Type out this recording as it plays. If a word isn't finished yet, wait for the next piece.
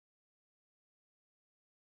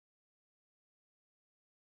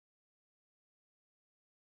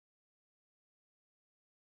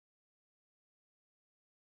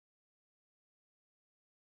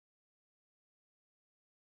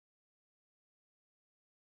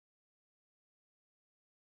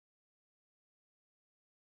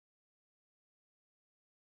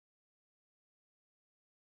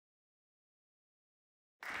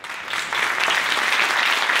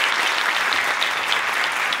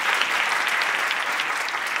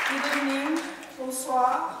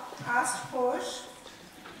bonsoir, Astroche.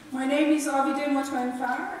 My name is Avideh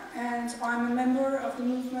MOTMAENFAR, and I'm a member of the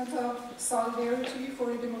movement of Solidarity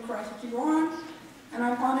for a Democratic Iran, and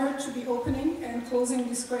I'm honored to be opening and closing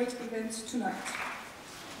this great event tonight.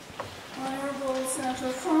 Honorable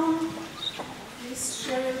Senator from Ms.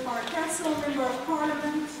 Cheryl Parkasel, Member of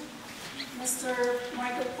Parliament, Mr.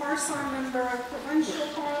 Michael Parson, Member of Provincial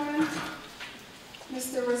Parliament,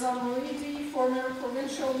 Mr. Reza Moridi, former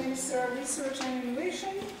Provincial Minister of Research and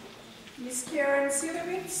Innovation, Ms. Karen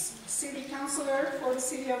Silowitz, City Councillor for the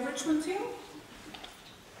City of Richmond Hill,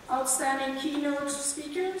 outstanding keynote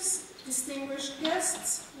speakers, distinguished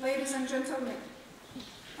guests, ladies and gentlemen.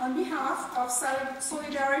 On behalf of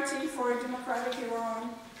Solidarity for a Democratic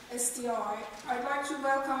Iran, SDI, I'd like to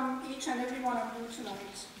welcome each and every one of you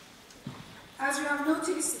tonight. As you have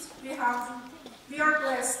noticed, we are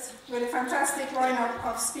blessed with a fantastic lineup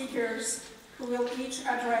of speakers who will each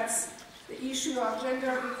address the issue of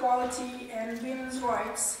gender equality and women's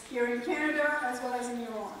rights here in Canada as well as in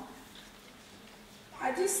Iran.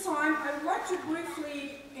 At this time, I would like to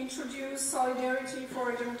briefly introduce Solidarity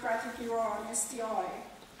for a Democratic Iran, SDI.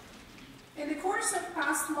 In the course of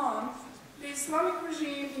past month, the Islamic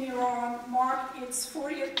regime in Iran marked its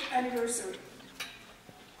 40th anniversary.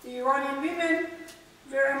 The Iranian women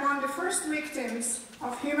were among the first victims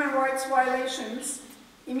of human rights violations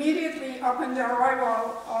immediately upon the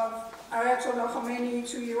arrival of Ayatollah Khomeini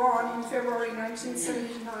to Iran in February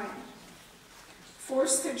 1979.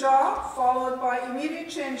 Forced hijab, followed by immediate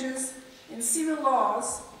changes in civil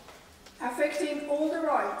laws affecting all the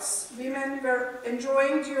rights women were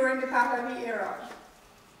enjoying during the Pahlavi era.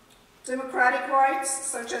 Democratic rights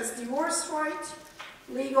such as divorce right,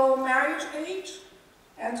 legal marriage age,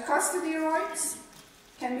 and custody rights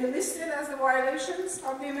can be listed as the violations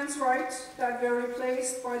of women's rights that were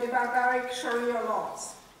replaced by the barbaric Sharia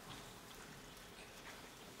laws.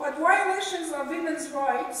 But violations of women's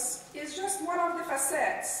rights is just one of the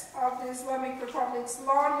facets of the Islamic Republic's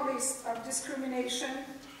long list of discrimination,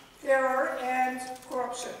 terror, and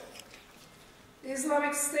corruption. The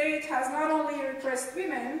Islamic State has not only repressed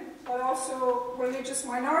women, but also religious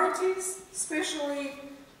minorities, especially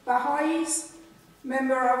Baha'is,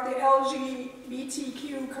 member of the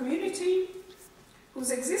LGBTQ community,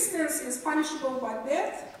 whose existence is punishable by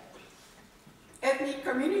death, ethnic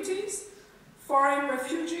communities, foreign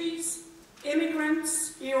refugees,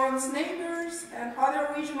 immigrants, Iran's neighbors, and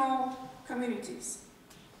other regional communities.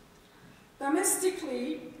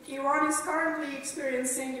 Domestically, Iran is currently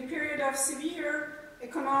experiencing a period of severe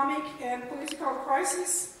economic and political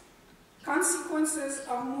crisis, consequences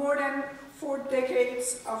of more than 4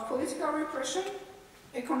 decades of political repression,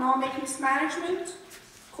 economic mismanagement,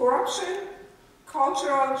 corruption,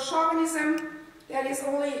 cultural chauvinism that is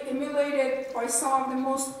only emulated by some of the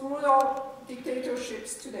most brutal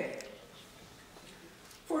dictatorships today.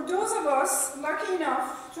 For those of us lucky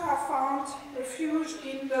enough to have found refuge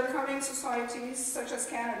in welcoming societies such as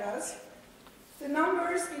Canada's, the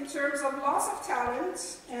numbers in terms of loss of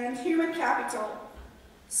talent and human capital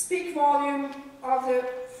speak volume of the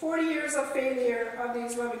 40 years of failure of the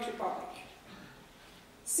Islamic Republic.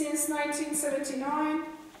 Since 1979,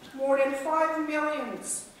 more than 5 million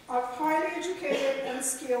of highly educated and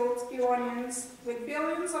skilled Iranians with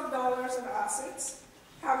billions of dollars of assets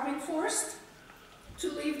have been forced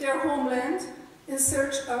to leave their homeland in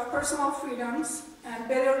search of personal freedoms and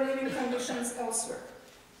better living conditions elsewhere.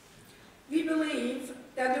 We believe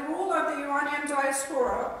that the role of the Iranian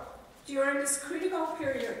diaspora during this critical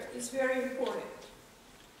period is very important.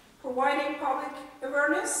 Providing public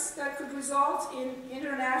awareness that could result in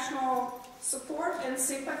international support and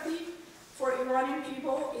sympathy for Iranian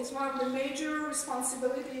people is one of the major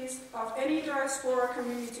responsibilities of any diaspora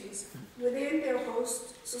communities within their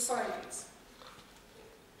host societies.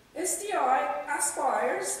 SDI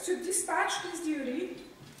aspires to dispatch this duty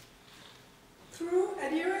through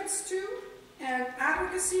adherence to and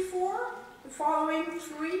advocacy for the following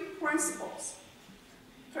 3 principles: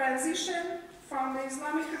 transition from the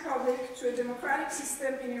Islamic Republic to a democratic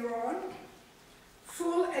system in Iran,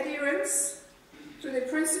 full adherence to the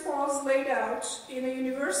principles laid out in the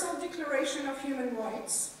Universal Declaration of Human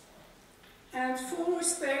Rights, and full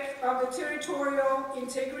respect of the territorial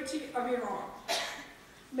integrity of Iran.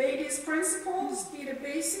 May these principles be the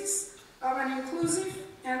basis of an inclusive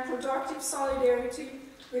and productive solidarity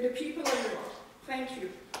with the people of Iran. Thank you.